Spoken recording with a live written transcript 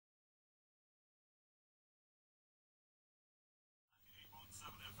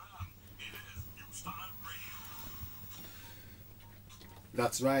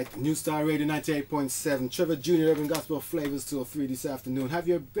That's right. Newstyle Radio 98.7. Trevor Junior, Urban Gospel Flavors till 3 this afternoon. Have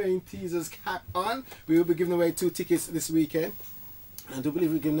your Brain Teasers cap on. We will be giving away 2 tickets this weekend. And I do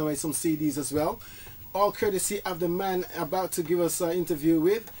believe we're giving away some CDs as well. All courtesy of the man about to give us an interview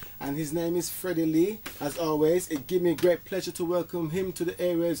with. And his name is Freddie Lee. As always, it gives me great pleasure to welcome him to the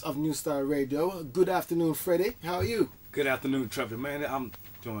airwaves of Newstyle Radio. Good afternoon, Freddie. How are you? Good afternoon, Trevor. Man, I'm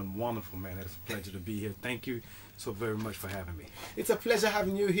doing wonderful, man. It's a pleasure to be here. Thank you so very much for having me. It's a pleasure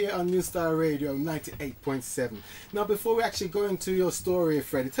having you here on Newstyle Radio 98.7. Now, before we actually go into your story,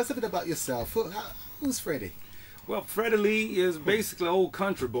 Freddie, tell us a bit about yourself. Who's Freddie? Well, Freddie Lee is basically an old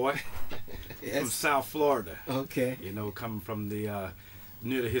country boy from South Florida. Okay. You know, coming from the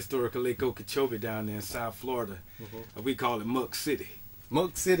near the historical Lake Okeechobee down there in South Florida. We call it Muck City.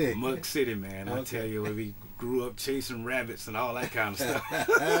 Muck City. Muck City, man. I tell you, we grew up chasing rabbits and all that kind of stuff.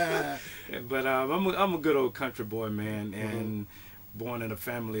 But I'm a good old country boy, man, and born in a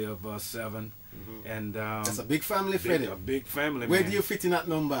family of 7. And that's a big family, Freddie. A big family, Where man. do you fit in that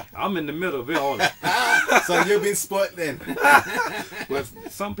number? I'm in the middle of it all. So you've been spoiled then. Well,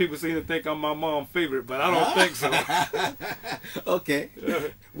 some people seem to think I'm my mom's favorite, but I don't think so. Okay,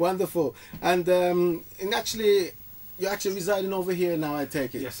 wonderful. And you're actually residing over here now, I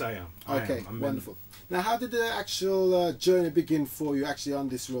take it? Yes, I am. Okay, wonderful. Now, how did the actual journey begin for you actually on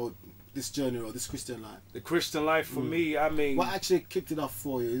this road, this journey road, this Christian life? The Christian life for me, I mean... What actually kicked it off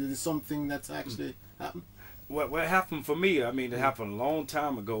for you? Is it something that's actually happened? What happened for me, I mean, it happened a long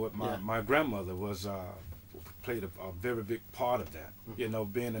time ago with my grandmother was played a very big part of that. You know,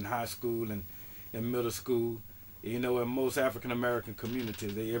 being in high school and in middle school. You know, in most African-American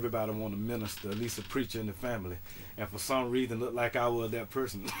communities, everybody want to minister, at least a preacher in the family. And for some reason, looked like I was that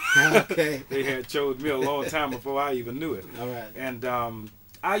person. Okay. They had chose me a long time before I even knew it. All right. And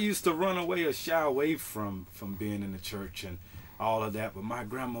I used to run away or shy away from being in the church and all of that. But my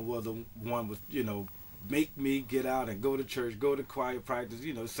grandma was the one with, you know, make me get out and go to church, go to choir practice,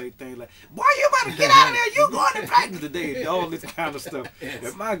 you know, say things like, boy, you better get out of there, you going to practice today, and all this kind of stuff. Yes.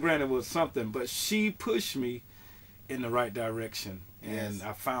 And my granny was something, but she pushed me in the right direction, and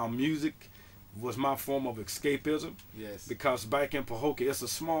I found music was my form of escapism. Yes. Because back in Pahokee, it's a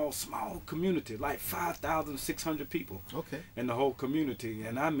small community, like 5,600 people. Okay. In the whole community,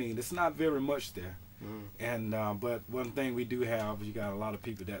 and I mean, it's not very much there. And but one thing we do have, you got a lot of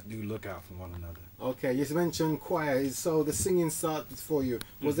people that do look out for one another. Okay, you mentioned choir, so the singing started for you.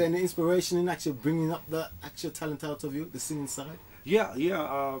 Was there any inspiration in actually bringing up the actual talent out of you, the singing side? Yeah.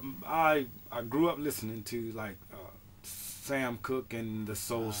 I grew up listening to like Sam Cooke and the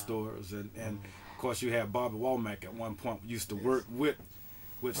Soul Stores, and of course you had Bobby Womack at one point used to work with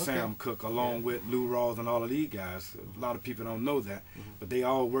Sam Cooke along with Lou Rawls and all of these guys. A lot of people don't know that, but they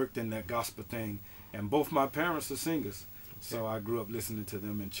all worked in that gospel thing. And both my parents are singers, so I grew up listening to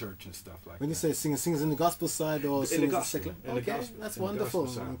them in church and stuff like that. When you say singers in the gospel side or in the gospel? Okay, that's wonderful.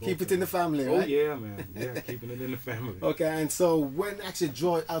 Keep it in the family, right? Oh yeah, man. Yeah, keeping it in the family. Okay, and so when actually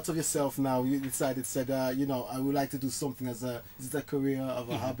draw it out of yourself now, you decided, you know, I would like to do something as a career of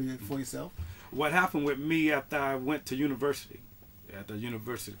a hobby for yourself? What happened with me after I went to university, at the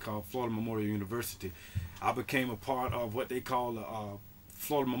university called Florida Memorial University, I became a part of what they call the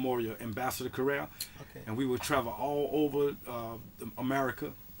Florida Memorial Ambassador Career, and we would travel all over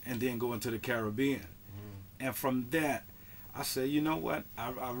America and then go into the Caribbean. And from that, I said, you know what,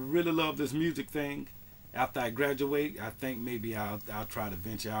 I really love this music thing. After I graduate, I think maybe I'll try to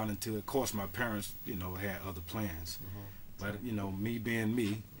venture out into it. Of course, my parents, you know, had other plans. But, you know, me being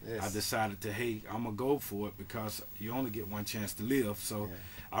me, I decided to, hey, I'm going to go for it because you only get one chance to live. So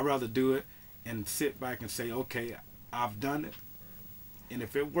I'd rather do it and sit back and say, okay, I've done it. And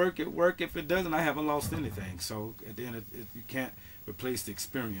if it work, it work. If it doesn't, I haven't lost anything. So at the end, you can't replace the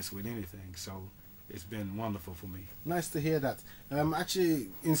experience with anything. So it's been wonderful for me. Nice to hear that. Actually,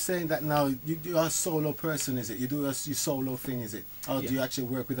 in saying that now, you are a solo person, is it? You do your solo thing, is it? Or do you actually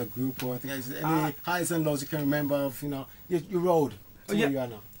work with a group or anything? Is there any highs and lows you can remember of, you know, your road to where you are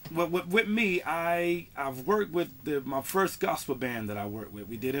now? Well, with me, I've worked with my first gospel band that I worked with.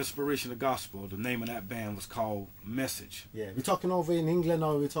 We did Inspiration of Gospel. The name of that band was called Message. Yeah, we're talking over in England,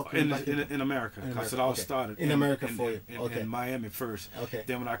 or we're talking in America, because it all started in America for you. In Miami first. Okay.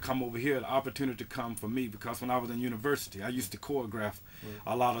 Then when I come over here, the opportunity come for me because when I was in university, I used to choreograph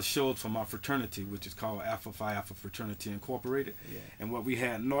a lot of shows for my fraternity, which is called Alpha Phi Alpha Fraternity Incorporated. And what we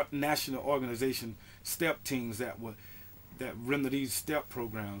had national organization step teams that run these step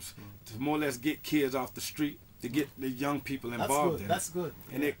programs to more or less get kids off the street, to get the young people involved in it. That's good.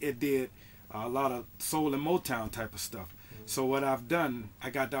 And it did a lot of soul and Motown type of stuff. So what I've done, I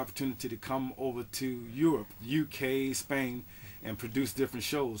got the opportunity to come over to Europe, UK, Spain, and produce different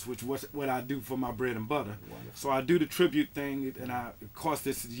shows, which was what I do for my bread and butter. Wonderful. So I do the tribute thing, and of course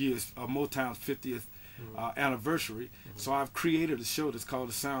this year is Motown's 50th anniversary. So I've created a show that's called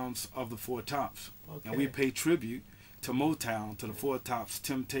The Sounds of the Four Tops, and we pay tribute to Motown, to the Four Tops,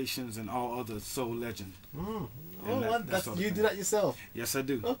 Temptations, and all other soul legends. You do that yourself? Yes, I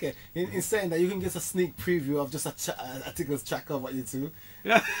do. Okay. In saying that, you can get a sneak preview of just a tickler's track of what you do.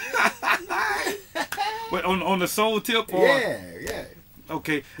 But on the soul tip? Or? Yeah.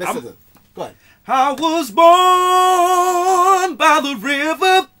 Okay. Let's listen. Go ahead. I was born by the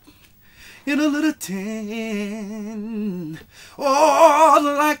river in a little tent.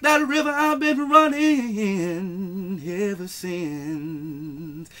 Oh, like that river I've been running ever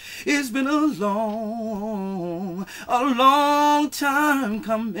since. It's been a long time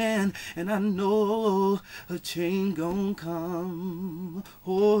coming, and I know a change gonna come.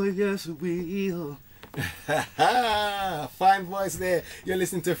 Oh, yes, it will. Fine voice there. You're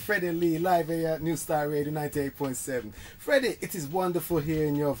listening to Freddie Lee live here at Newstyle Radio 98.7. Freddie, it is wonderful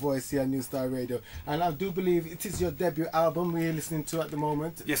hearing your voice here at Newstyle Radio, and I do believe it is your debut album we're listening to at the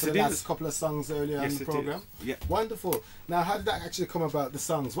moment. Yes, for the last couple of songs earlier on the program. Yeah. Wonderful. Now, how did that actually come about, the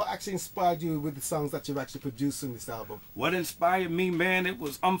songs? What actually inspired you with the songs that you've actually produced in this album? What inspired me, man, it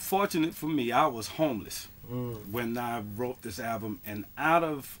was unfortunate for me. I was homeless when I wrote this album, and out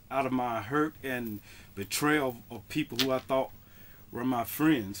of my hurt and betrayal of people who I thought were my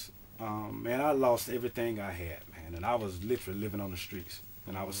friends, man, I lost everything I had, man, and I was literally living on the streets,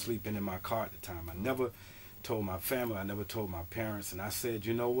 and I was sleeping in my car at the time. I never told my family, I never told my parents, and I said,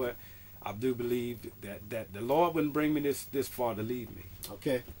 you know what, I do believe that the Lord wouldn't bring me this far to leave me.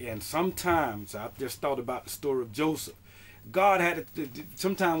 Okay. And sometimes I just thought about the story of Joseph. God had it.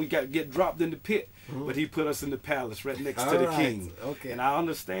 Sometimes we get dropped in the pit, but He put us in the palace right next to the king. Okay. And I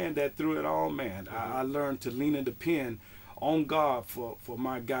understand that through it all, man. I learned to lean and depend on God for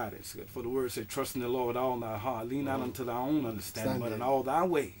my guidance. For the word said, trust in the Lord with all thy heart. Lean not unto thy own understanding, but in all thy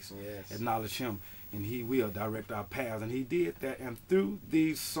ways acknowledge Him, and He will direct our paths. And He did that. And through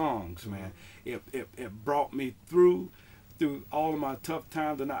these songs, man, it brought me through all of my tough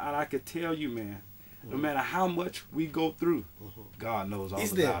times. And I could tell you, man, no matter how much we go through, God knows all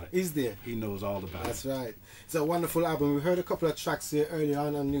about it. He's there. He knows all about it. That's right. It's a wonderful album. We heard a couple of tracks here earlier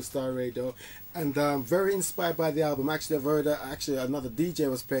on Newstyle Radio, and very inspired by the album. Actually, I've heard another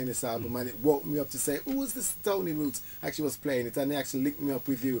DJ was playing this album, and it woke me up to say, who was this Tony Roots actually was playing it, and they actually linked me up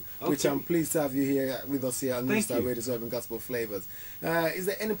with you, which I'm pleased to have you here with us here on Newstyle Radio's Urban Gospel Flavors. Is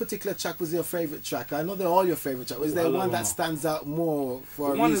there any particular track was your favorite track? I know they're all your favorite track. Is there one that stands out more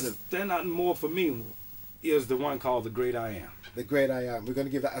for a reason? The one that stands out more for me is the one called The Great I Am. The Great I Am. We're going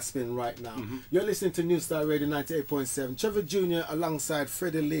to give that a spin right now. You're listening to Newstyle Radio 98.7. Trevor Junior alongside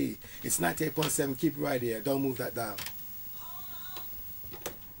Freddie Lee. It's 98.7. Keep it right here. Don't move that down.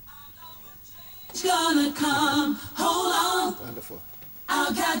 It's gonna come. Hold on. Wonderful.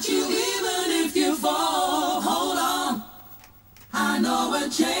 I'll catch you even if you fall. Hold on. I know a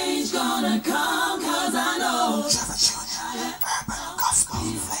change gonna come.